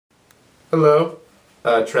Hello,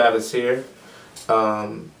 Travis here.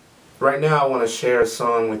 Right now I want to share a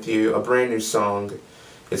song with you, a brand new song.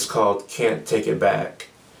 It's called Can't Take It Back.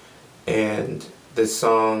 And this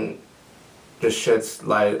song just sheds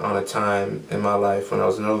light on a time in my life when I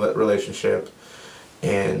was in a relationship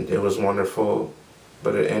and it was wonderful,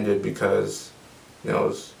 but it ended because, I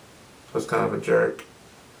was kind of a jerk.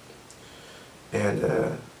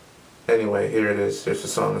 And anyway, here it is. Here's the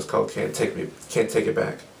song. It's called Can't Take It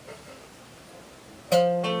Back.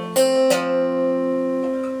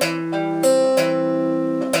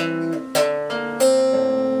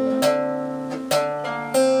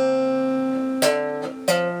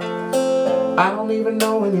 I don't even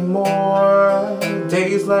know anymore.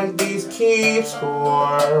 Days like these keep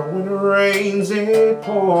score. When it rains, it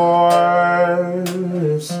pours.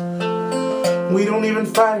 We don't even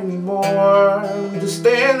fight anymore. We just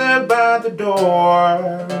stand there by the door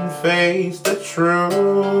and face the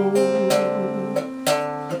truth.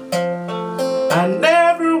 I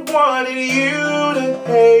never wanted you to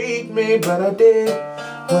hate me, but I did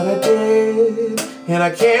what I did, and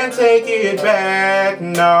I can't take it back,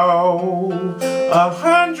 no.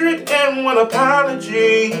 101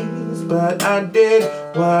 apologies, but I did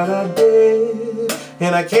what I did,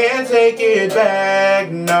 and I can't take it back,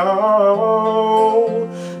 no.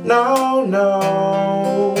 No,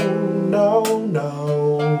 no, no,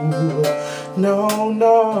 no, no, no.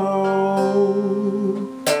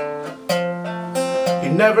 You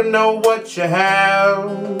never know what you have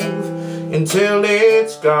until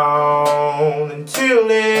it's gone, until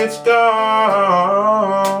it's gone.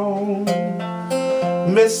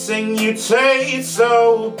 Missing you tastes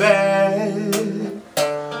so bad.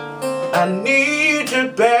 I need you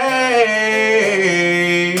back.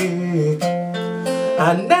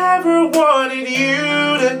 I never wanted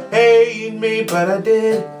you to hate me, but I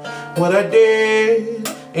did what I did,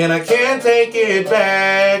 and I can't take it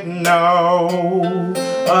back, no.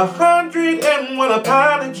 101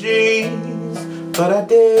 apologies, but I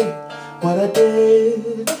did what I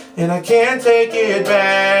did, and I can't take it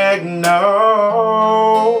back, no.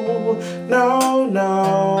 No,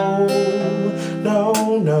 no, no,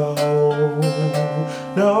 no,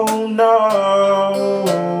 no, no.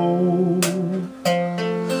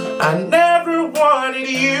 I never wanted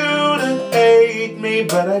you to hate me,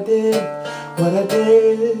 but I did what I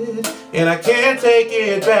did, and I can't take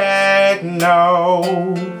it back, no.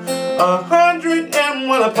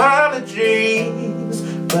 101 apologies,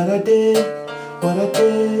 but I did what I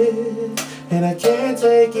did, and I can't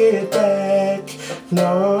take it back,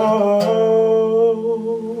 no.